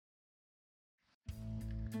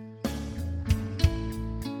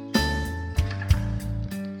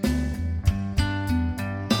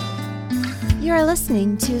You're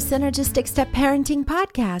listening to Synergistic Step Parenting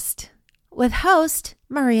Podcast with host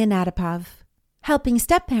Maria Nadapov, helping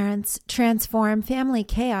step parents transform family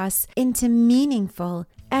chaos into meaningful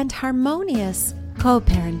and harmonious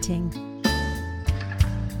co-parenting.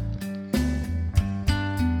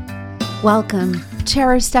 Welcome,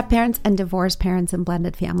 cherished step parents and divorced parents and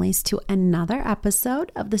blended families, to another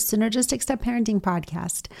episode of the Synergistic Step Parenting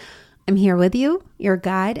Podcast. I'm here with you, your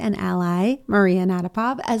guide and ally, Maria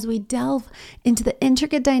Nadapov, as we delve into the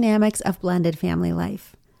intricate dynamics of blended family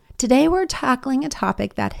life. Today, we're tackling a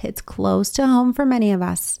topic that hits close to home for many of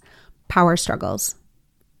us: power struggles.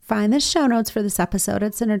 Find the show notes for this episode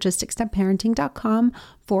at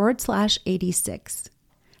synergisticstepparenting.com/86.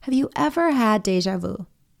 Have you ever had deja vu?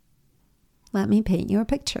 Let me paint you a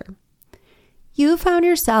picture. You found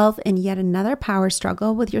yourself in yet another power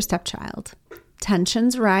struggle with your stepchild.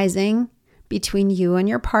 Tensions rising between you and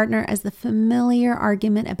your partner as the familiar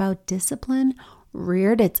argument about discipline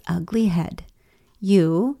reared its ugly head.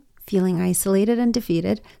 You, feeling isolated and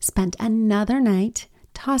defeated, spent another night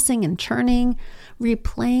tossing and turning,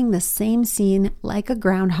 replaying the same scene like a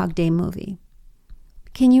Groundhog Day movie.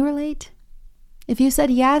 Can you relate? If you said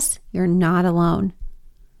yes, you're not alone.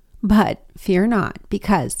 But fear not,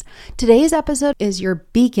 because today's episode is your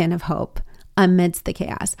beacon of hope amidst the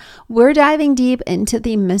chaos. We're diving deep into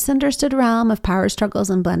the misunderstood realm of power struggles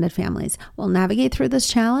and blended families. We'll navigate through this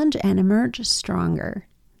challenge and emerge stronger.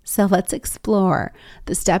 So let's explore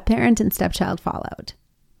the step-parent and stepchild fallout.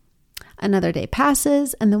 Another day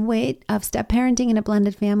passes, and the weight of step-parenting in a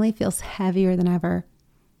blended family feels heavier than ever.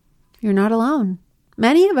 You're not alone.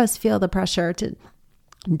 Many of us feel the pressure to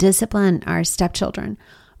discipline our stepchildren,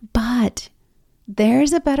 but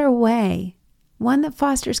there's a better way. One that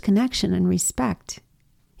fosters connection and respect.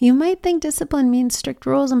 You might think discipline means strict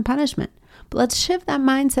rules and punishment, but let's shift that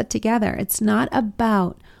mindset together. It's not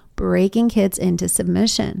about breaking kids into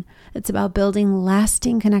submission. It's about building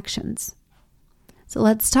lasting connections. So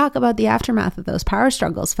let's talk about the aftermath of those power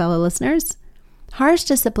struggles, fellow listeners. Harsh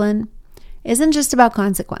discipline isn't just about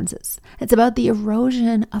consequences. It's about the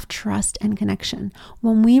erosion of trust and connection.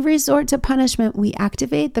 When we resort to punishment, we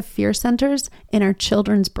activate the fear centers in our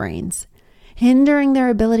children's brains, hindering their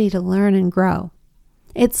ability to learn and grow.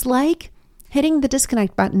 It's like hitting the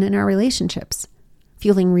disconnect button in our relationships,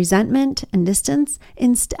 fueling resentment and distance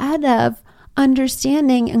instead of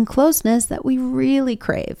understanding and closeness that we really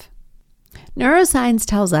crave. Neuroscience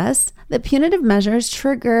tells us that punitive measures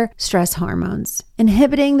trigger stress hormones,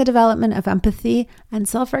 inhibiting the development of empathy and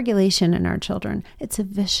self-regulation in our children. It's a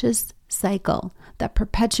vicious cycle that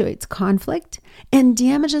perpetuates conflict and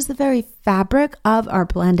damages the very fabric of our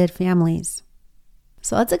blended families.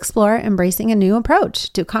 So let's explore embracing a new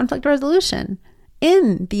approach to conflict resolution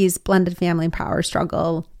in these blended family power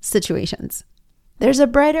struggle situations. There's a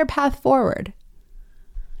brighter path forward.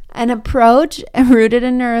 An approach rooted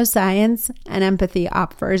in neuroscience and empathy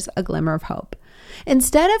offers a glimmer of hope.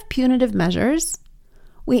 Instead of punitive measures,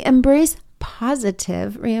 we embrace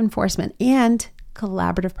positive reinforcement and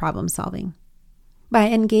collaborative problem solving. By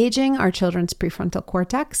engaging our children's prefrontal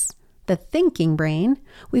cortex, the thinking brain,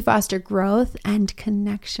 we foster growth and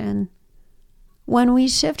connection. When we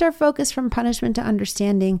shift our focus from punishment to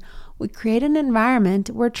understanding, we create an environment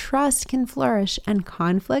where trust can flourish and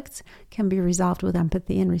conflicts can be resolved with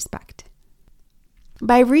empathy and respect.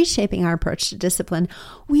 By reshaping our approach to discipline,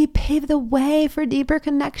 we pave the way for deeper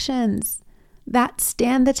connections that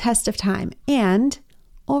stand the test of time and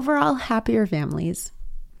overall happier families.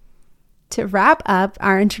 To wrap up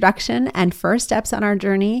our introduction and first steps on our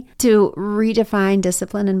journey to redefine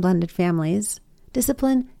discipline in blended families,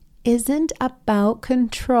 discipline isn't about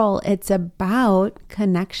control, it's about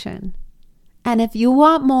connection. And if you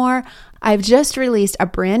want more, I've just released a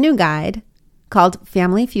brand new guide called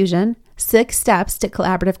Family Fusion: 6 Steps to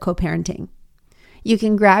Collaborative Co-Parenting. You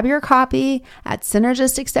can grab your copy at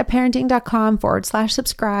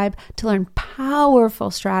synergisticstepparenting.com/subscribe to learn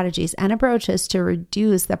powerful strategies and approaches to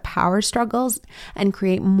reduce the power struggles and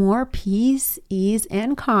create more peace, ease,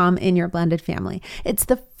 and calm in your blended family. It's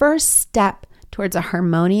the first step towards a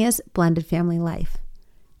harmonious blended family life.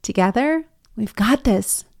 Together, we've got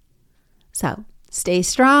this. So stay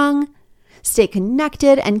strong, stay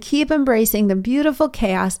connected, and keep embracing the beautiful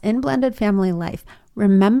chaos in blended family life.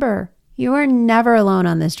 Remember, you are never alone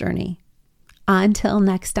on this journey. Until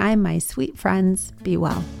next time, my sweet friends, be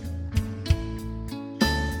well.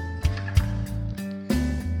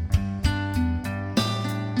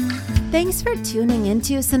 Thanks for tuning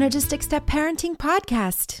into Synergistic Step Parenting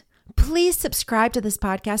Podcast. Please subscribe to this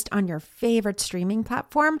podcast on your favorite streaming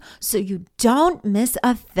platform so you don't miss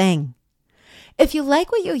a thing. If you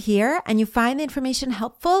like what you hear and you find the information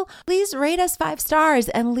helpful, please rate us 5 stars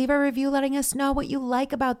and leave a review letting us know what you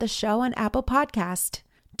like about the show on Apple Podcast.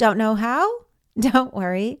 Don't know how? Don't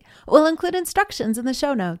worry. We'll include instructions in the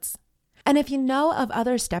show notes. And if you know of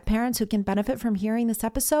other step-parents who can benefit from hearing this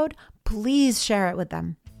episode, please share it with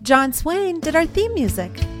them. John Swain did our theme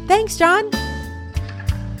music. Thanks, John.